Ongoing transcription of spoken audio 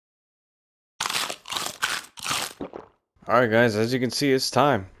Alright guys, as you can see, it's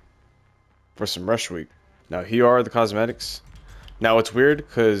time for some Rush Week. Now here are the cosmetics. Now it's weird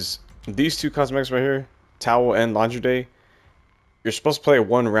because these two cosmetics right here, Towel and Laundry Day, you're supposed to play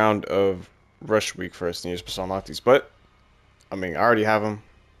one round of Rush Week first and you're supposed to unlock these. But, I mean, I already have them.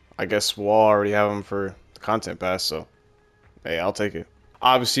 I guess we'll all already have them for the content pass, so hey, I'll take it.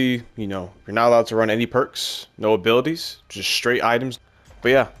 Obviously, you're not allowed to run any perks, no abilities, just straight items. But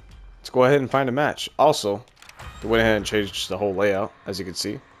yeah, let's go ahead and find a match. Also, they went ahead and changed the whole layout, as you can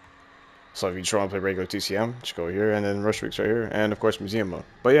see. So if you just want to play regular TCM, just go here, and then Rush Week's right here, and of course Museum Mode.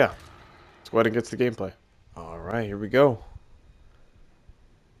 But yeah, let's go ahead and get to the gameplay. Alright, here we go.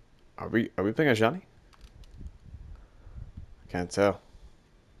 Are we playing as Johnny? Can't tell.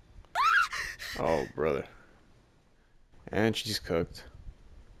 Oh, brother. And she's cooked.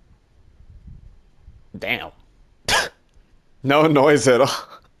 Damn. No noise at all.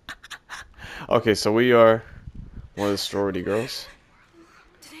 Okay, so we are one of the sorority girls.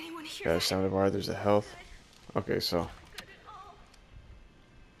 Did anyone hear Got a that? sound bar, there's a health. Okay, so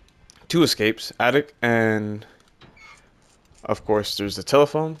two escapes, attic, and of course there's the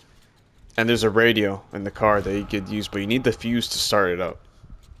telephone, and there's a radio in the car that you could use, but you need the fuse to start it up.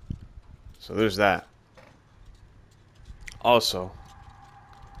 So there's that. Also,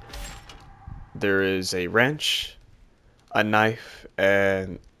 there is a wrench, a knife,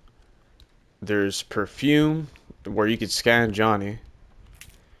 and there's perfume where you could scan Johnny.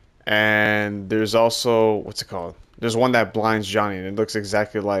 And there's also, what's it called? There's one that blinds Johnny, and it looks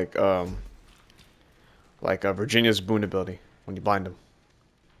exactly like Virginia's Boone ability when you blind him.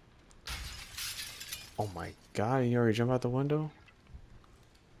 Oh my god, you already jumped out the window?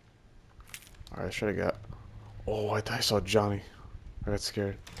 Alright, I should have got... Oh, I thought I saw Johnny. I got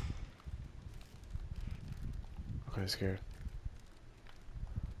scared. Okay, scared.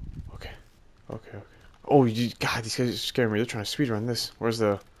 Okay. Okay. Oh, God, these guys are scaring me. They're trying to speedrun this. Where's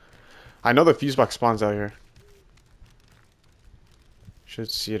the... I know the fuse box spawns out here. Should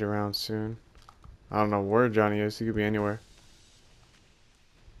see it around soon. I don't know where Johnny is. He could be anywhere.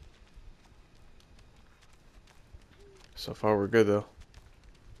 So far, we're good, though.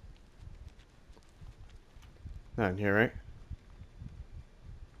 Not in here, right?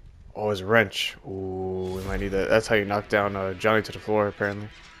 Oh, his wrench. Ooh, we might need that. That's how you knock down Johnny to the floor, apparently.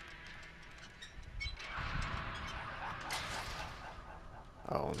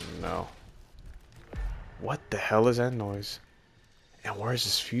 Oh, no. What the hell is that noise? And where's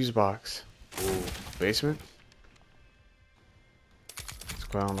this fuse box? Ooh, basement? Let's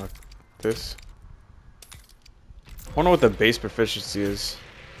go down like this. I wonder what the base proficiency is.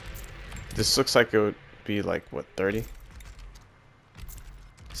 This looks like it would be like, what, 30?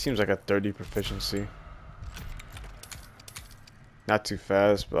 Seems like a 30 proficiency. Not too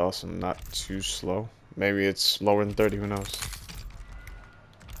fast, but also not too slow. Maybe it's lower than 30, who knows?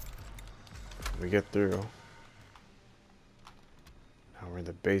 We get through. Now we're in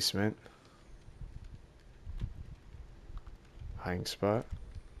the basement. Hiding spot.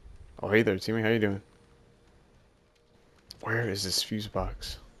 Oh, hey there, teammate. How you doing? Where is this fuse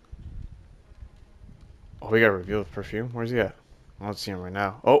box? Oh, we got revealed perfume. Where's he at? I don't see him right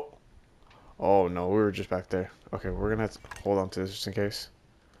now. Oh! Oh, no. We were just back there. Okay, we're gonna have to hold on to this just in case.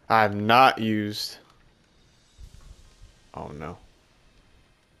 I have not used... Oh, no.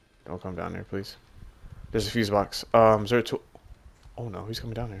 Don't come down there, please. There's a fuse box. Is there a tool? Oh, no. He's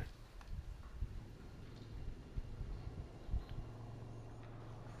coming down here.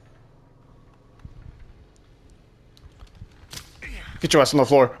 Get your ass on the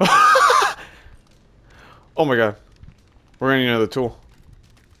floor. Oh my god. We're gonna need another tool.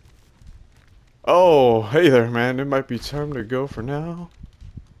 Oh, hey there, man. It might be time to go for now.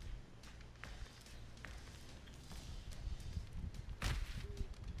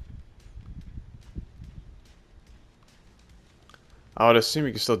 I would assume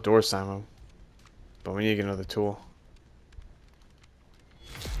you can still door slam him. But we need to get another tool.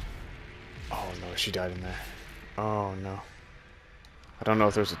 Oh no, she died in there. Oh no. I don't know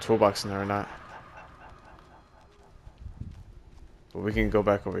if there's a toolbox in there or not. But we can go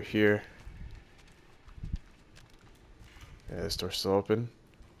back over here. Yeah, this door's still open.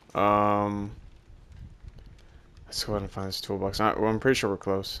 Let's go ahead and find this toolbox. Well, I'm pretty sure we're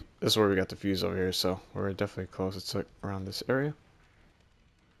close. This is where we got the fuse over here, so we're definitely close. It's like around this area.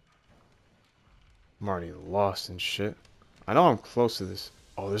 I'm already lost and shit. I know I'm close to this.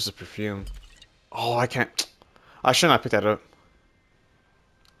 Oh, there's a perfume. Oh, I can't. I should not pick that up.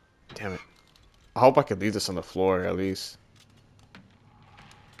 Damn it. I hope I could leave this on the floor at least.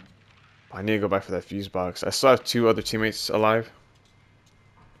 I need to go back for that fuse box. I still have two other teammates alive.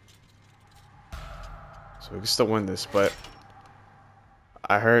 So So we can still win this, but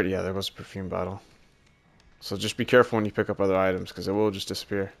I heard, yeah, there was a perfume bottle. So just be careful when you pick up other items, because it will just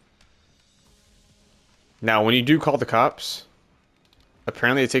disappear. Now, when you do call the cops,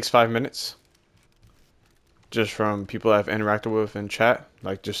 apparently it takes 5 minutes. Just from people I've interacted with in chat,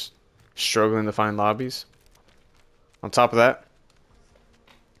 like just struggling to find lobbies. On top of that,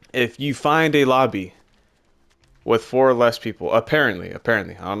 if you find a lobby with 4 or less people, apparently, I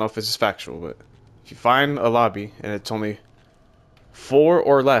don't know if this is factual, but if you find a lobby and it's only 4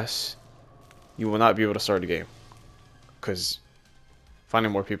 or less, you will not be able to start a game. Because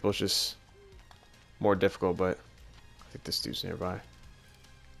finding more people is just more difficult, but I think this dude's nearby.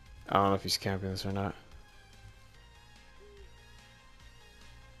 I don't know if he's camping this or not.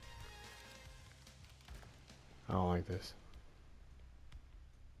 I don't like this.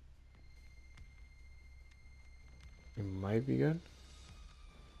 It might be good.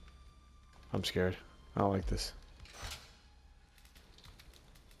 I'm scared. I don't like this.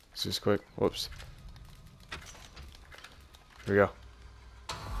 It's just quick. Whoops. Here we go.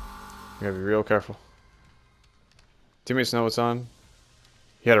 You gotta be real careful. Teammates know what's on.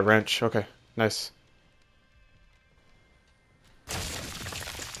 He had a wrench. Okay, nice.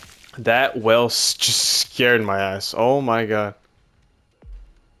 That well just scared my ass. Oh my god.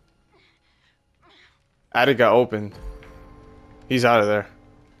 Attic got opened. He's out of there.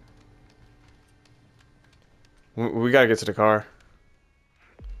 We gotta get to the car.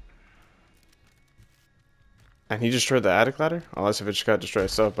 And he destroyed the attic ladder? Unless if it just got destroyed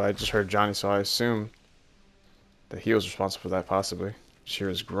itself, but I just heard Johnny, so I assume that he was responsible for that, possibly. Just hear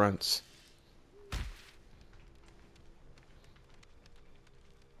his grunts.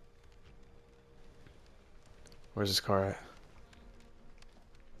 Where's his car at?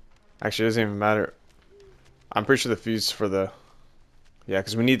 Actually, it doesn't even matter. I'm pretty sure the fuse for the... Yeah,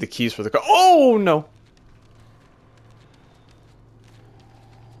 because we need the keys for the car. Oh, no!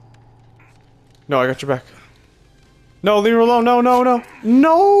 No, I got your back. No, leave her alone. No, no, no.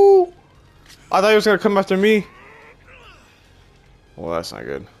 No! I thought he was going to come after me. Well, that's not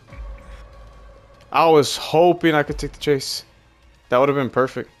good. I was hoping I could take the chase. That would have been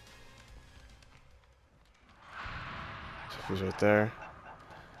perfect. So he's right there.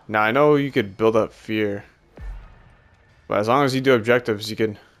 Now, I know you could build up fear. But as long as you do objectives, you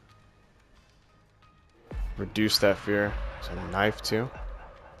can reduce that fear. There's a knife, too.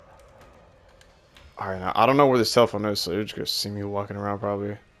 Alright, now, I don't know where this cell phone is, so you're just going to see me walking around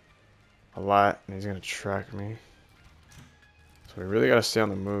probably a lot. And he's going to track me. So we really got to stay on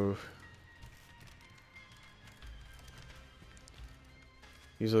the move.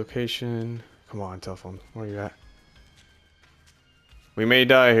 Use location. Come on, telephone. Where are you at? We may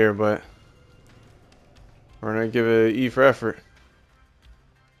die here, but we're gonna give it an E for effort.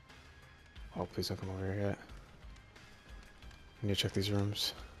 Oh, please don't come over here yet. I need to check these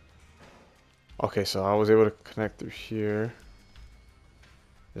rooms. Okay, so I was able to connect through here.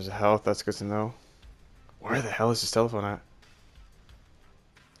 There's a health, that's good to know. Where the hell is this telephone at?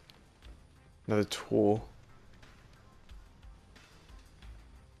 Another tool.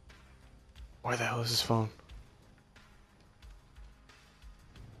 Where the hell is this phone?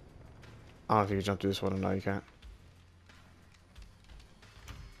 I don't know if you can jump through this one or not, you can't.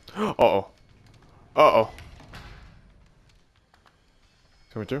 Uh-oh. Uh-oh.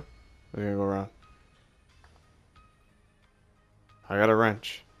 Coming through? We're gonna go around. I got a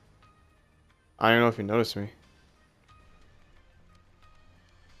wrench. I don't know if you noticed me.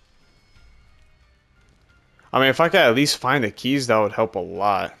 I mean, if I could at least find the keys, that would help a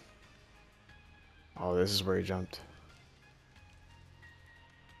lot. Oh, this is where he jumped.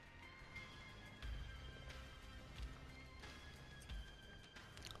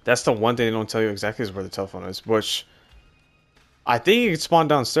 That's the one thing they don't tell you exactly is where the telephone is, which I think it can spawn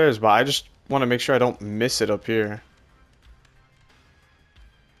downstairs, but I just want to make sure I don't miss it up here.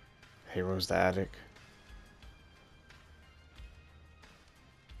 Hey, where's the attic?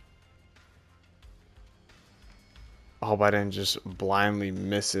 I hope I didn't just blindly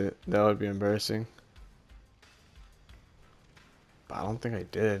miss it. That would be embarrassing. But I don't think I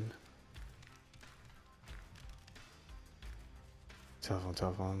did.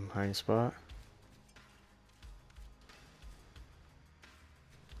 Telephone, hiding spot.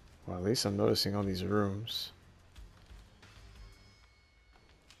 Well, at least I'm noticing all these rooms.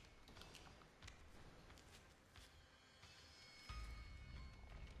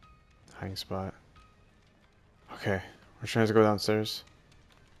 Hiding spot. Okay, we're trying to go downstairs.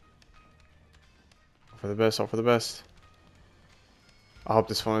 Hope for the best, hope for the best. I hope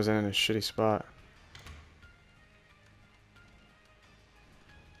this phone isn't in a shitty spot.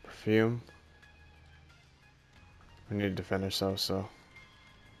 Perfume. We need to defend ourselves, so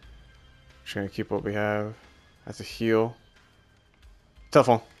just gonna keep what we have. That's a heal.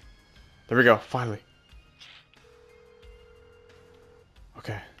 Telephone. There we go. Finally.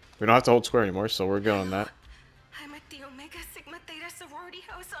 Okay. We don't have to hold square anymore, so we're good on that. I'm at the Omega Sigma Theta sorority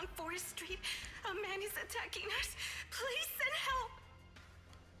house on Forest Street. A man is attacking us. Please send help.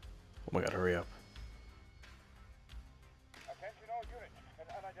 Oh my god, hurry up.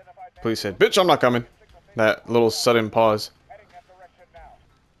 Police said, "Bitch, I'm not coming." That little sudden pause.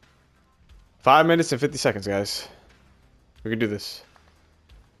 5 minutes and 50 seconds, guys. We can do this.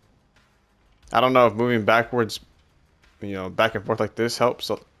 I don't know if moving backwards, you know, back and forth like this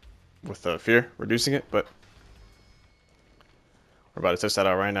helps with fear, reducing it, but we're about to test that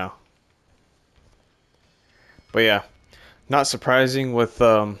out right now. But yeah, not surprising with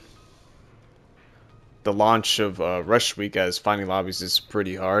the launch of Rush Week, as finding lobbies is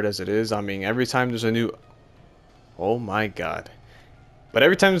pretty hard as it is. I mean, every time there's a new... Oh my god. But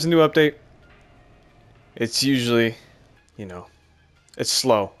every time there's a new update, it's usually, you know, it's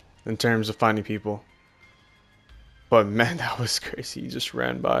slow in terms of finding people. But man, that was crazy. He just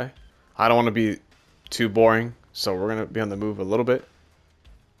ran by. I don't want to be too boring, so we're going to be on the move a little bit.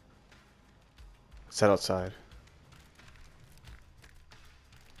 Let's head outside.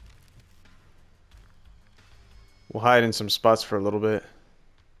 We'll hide in some spots for a little bit.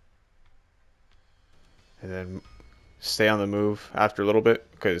 And then stay on the move after a little bit,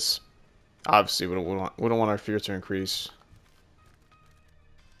 because obviously we don't want our fear to increase.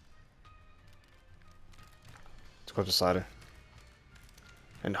 Let's go up the slider.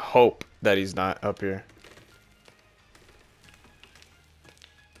 And hope that he's not up here.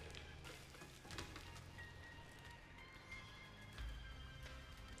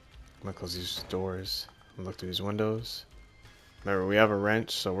 I'm gonna close these doors. I'm gonna look through these windows. Remember, we have a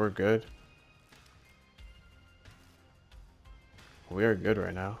wrench, so we're good. We are good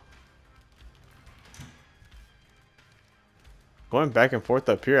right now. Going back and forth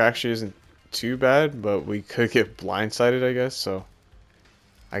up here actually isn't too bad, but we could get blindsided, I guess, so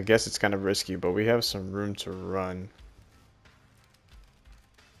I guess it's kind of risky, but we have some room to run.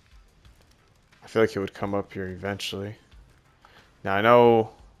 I feel like he would come up here eventually. Now I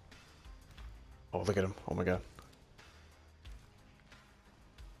know... Oh, look at him. Oh my god.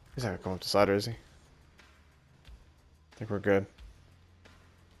 He's not gonna come up the slider, is he? I think we're good.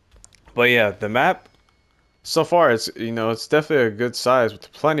 But yeah, the map so far, it's, you know, it's definitely a good size with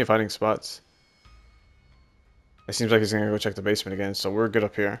plenty of hiding spots. It seems like he's gonna go check the basement again, so we're good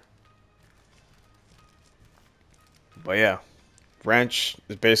up here. But yeah, wrench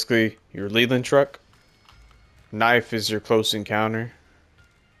is basically your Leland truck. Knife is your close encounter.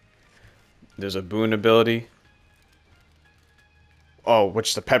 There's a boon ability. Oh, which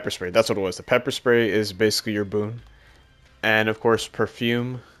is the pepper spray. That's what it was. The pepper spray is basically your boon. And of course,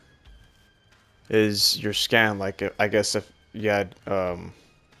 perfume is your scan. Like, I guess if you had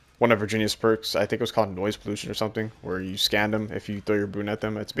one of Virginia's perks, I think it was called noise pollution or something, where you scan them if you throw your boon at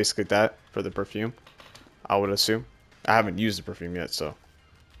them. It's basically that for the perfume, I would assume. I haven't used the perfume yet, so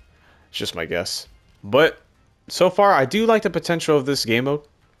it's just my guess. But so far, I do like the potential of this game mode.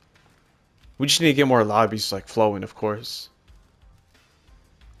 We just need to get more lobbies like flowing, of course,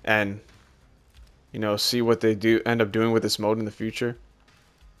 and you know, see what they do end up doing with this mode in the future.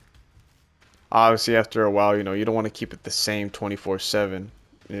 Obviously, after a while, you know, you don't want to keep it the same 24/7.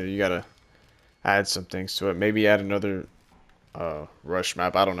 You know, you gotta add some things to it. Maybe add another rush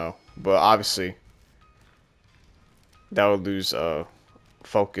map. I don't know, but obviously that would lose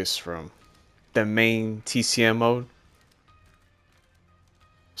focus from the main TCM mode.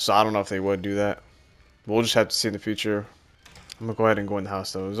 So I don't know if they would do that. We'll just have to see in the future. I'm gonna go ahead and go in the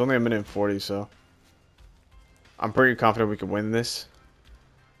house though. It was only 1:40, so I'm pretty confident we can win this.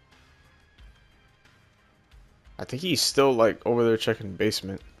 I think he's still like over there checking the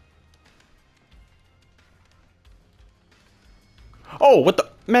basement. Oh, what the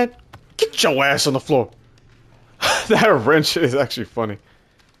man? Get your ass on the floor. That wrench is actually funny.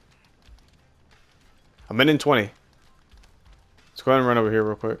 A minute and 20. Let's go ahead and run over here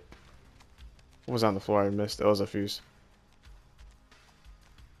real quick. What was on the floor I missed? That was a fuse.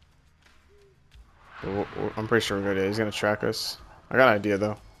 I'm pretty sure we're good. He's gonna track us. I got an idea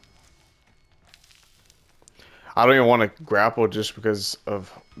though. I don't even want to grapple just because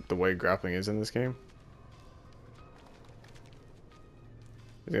of the way grappling is in this game.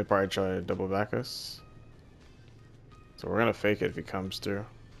 He's gonna probably try to double back us. So we're gonna fake it if he comes through.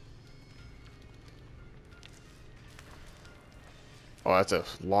 Oh, that's a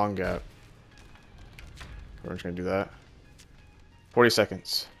long gap. We're just gonna do that. 40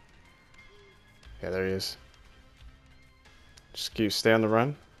 seconds. Yeah, there he is. Just stay on the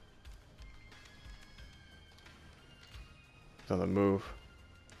run. He's on the move.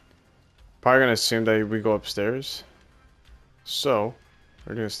 Probably gonna assume that we go upstairs. So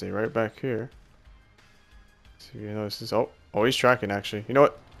we're gonna stay right back here. See, you know, this is oh, he's tracking actually. You know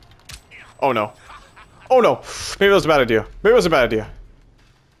what? Oh no. Oh no. Maybe that was a bad idea. Maybe it was a bad idea.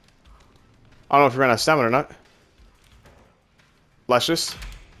 I don't know if he ran out of stamina or not. Let's just.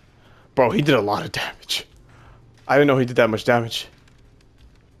 Bro, he did a lot of damage. I didn't know he did that much damage.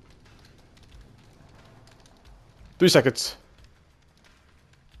 3 seconds.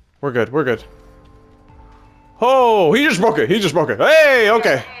 We're good. We're good. Oh, he just broke it. He just broke it. Hey,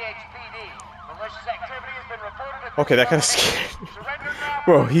 okay. Okay, that kind of scared me.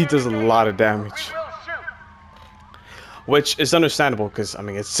 Bro, he does a lot of damage. Which is understandable because, I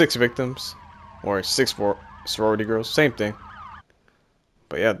mean, it's 6 victims. Or 6 sorority girls. Same thing.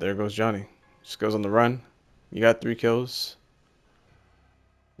 But yeah, there goes Johnny. Just goes on the run. You got 3 kills.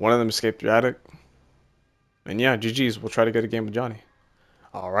 One of them escaped the attic. And yeah, GG's. We'll try to get a game with Johnny.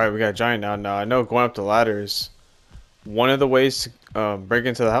 Alright, we got Johnny now. Now, I know going up the ladder is one of the ways to break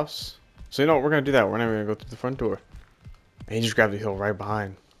into the house. So you know what? We're going to do that. We're not going to go through the front door. And he just grabbed the hill right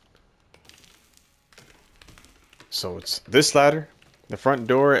behind. So it's this ladder, the front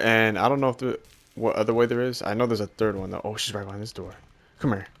door, and I don't know if what other way there is. I know there's a third one though. Oh, she's right behind this door.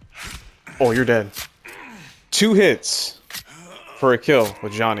 Come here. Oh, you're dead. 2 hits for a kill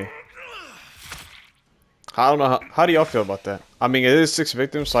with Johnny. I don't know. How do y'all feel about that? I mean, it is 6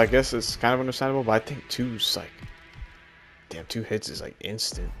 victims, so I guess it's kind of understandable. But I think 2's like, damn, 2 hits is like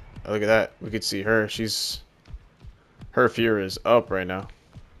instant. Look at that. We could see her. Her fear is up right now.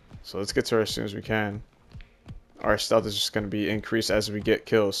 So let's get to her as soon as we can. Our stealth is just going to be increased as we get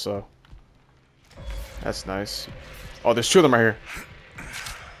kills, so that's nice. Oh, there's 2 of them right here.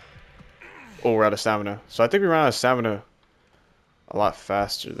 Oh, we're out of stamina. So I think we ran out of stamina a lot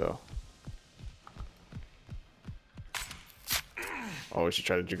faster, though. Oh, we should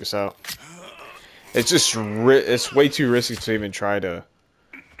try to juke us out. It's just it's way too risky to even try to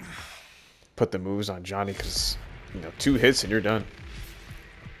put the moves on Johnny because, you know, 2 hits and you're done.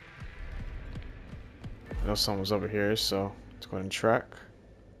 I know someone was over here, so let's go ahead and track.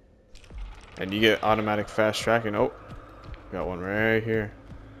 And you get automatic fast tracking. Oh, got one right here.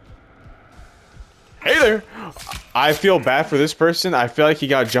 Hey there! I feel bad for this person. I feel like he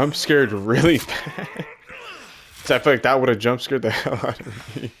got jump scared really bad. So I feel like that would have jump scared the hell out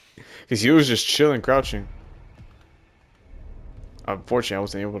of me. Because he was just chilling, crouching. Unfortunately, I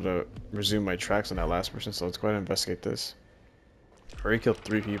wasn't able to resume my tracks on that last person, so let's go ahead and investigate this. Already killed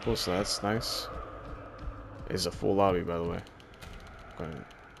 3 people, so that's nice. It's a full lobby, by the way. Go ahead and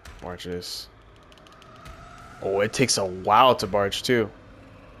barge this. Oh, it takes a while to barge, too.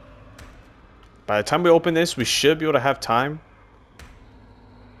 By the time we open this, we should be able to have time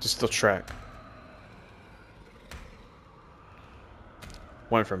to still track.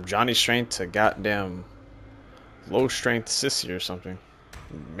 Went from Johnny strength to goddamn low strength sissy or something.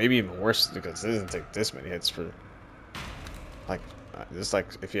 Maybe even worse because it doesn't take this many hits for like it's like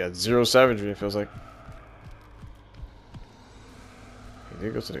if you had 0 savagery, it feels like. He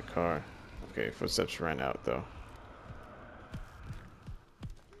did go to the car. Okay, footsteps ran out though.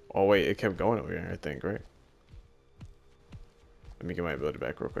 Oh wait, it kept going over here, I think, right? Let me get my ability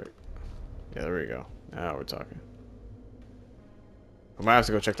back real quick. Yeah, there we go. Now we're talking. I might have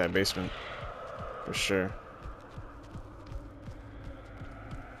to go check that basement. For sure.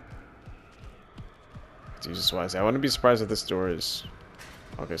 Jesus wisely. I wouldn't be surprised if this door is...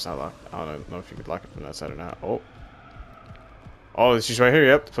 Okay, it's not locked. I don't know if you could lock it from that side or not. Oh. Oh, she's right here.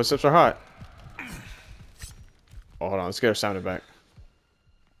 Yep, the footsteps are hot. Oh, hold on. Let's get her sounded back.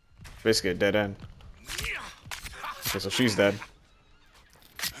 Basically a dead end. Okay, so she's dead.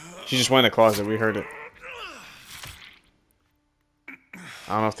 She just went in the closet. We heard it.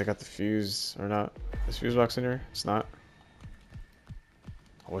 I don't know if they got the fuse or not. Is fuse box in here? It's not.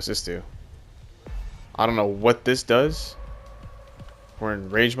 What's this do? I don't know what this does. We're in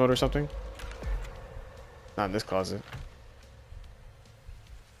rage mode or something. Not in this closet.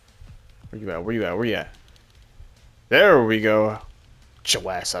 Where you at? Where you at? Where you at? There we go. Get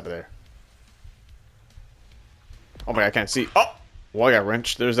your ass out of there. Oh my god, I can't see. Oh! Well, I got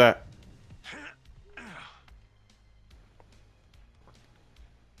wrenched. There's that.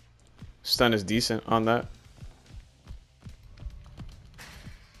 Stun is decent on that.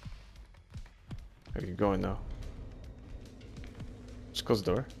 How are you going though? Just close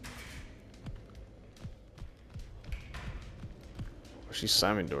the door. Oh, she's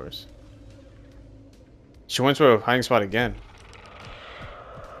slamming doors. She went to a hiding spot again.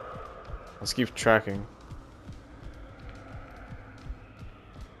 Let's keep tracking.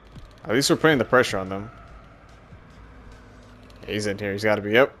 At least we're putting the pressure on them. Yeah, he's in here. He's got to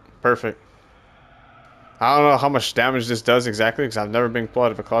be. Yep. Perfect. I don't know how much damage this does exactly because I've never been pulled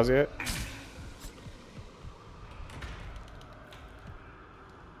out of a closet yet.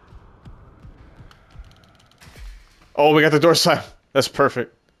 Oh, we got the door slam. That's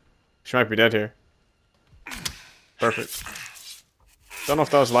perfect. She might be dead here. Perfect. Don't know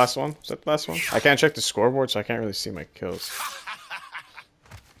if that was the last one. Was that the last one? I can't check the scoreboard, so I can't really see my kills.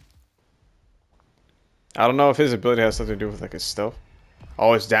 I don't know if his ability has something to do with like his stealth.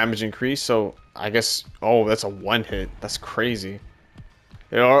 Oh, his damage increased, so I guess... Oh, that's a one hit. That's crazy.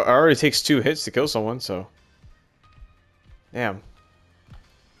 It already takes 2 hits to kill someone, so... Damn.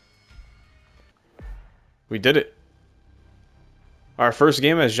 We did it. Our first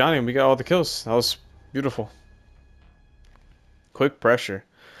game as Johnny, and we got all the kills. That was beautiful. Quick pressure.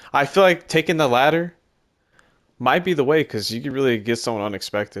 I feel like taking the ladder might be the way because you could really get someone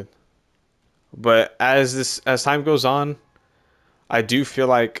unexpected. But as time goes on, I do feel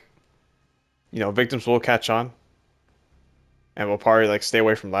like, you know, victims will catch on, and will probably like stay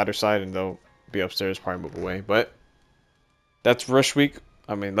away from ladder side, and they'll be upstairs, probably move away. But that's rush week.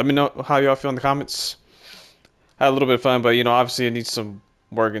 I mean, let me know how y'all feel in the comments. Had a little bit of fun, but you know, obviously it needs some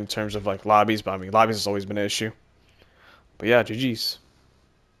work in terms of like lobbies. But I mean, lobbies has always been an issue. But yeah, GG's.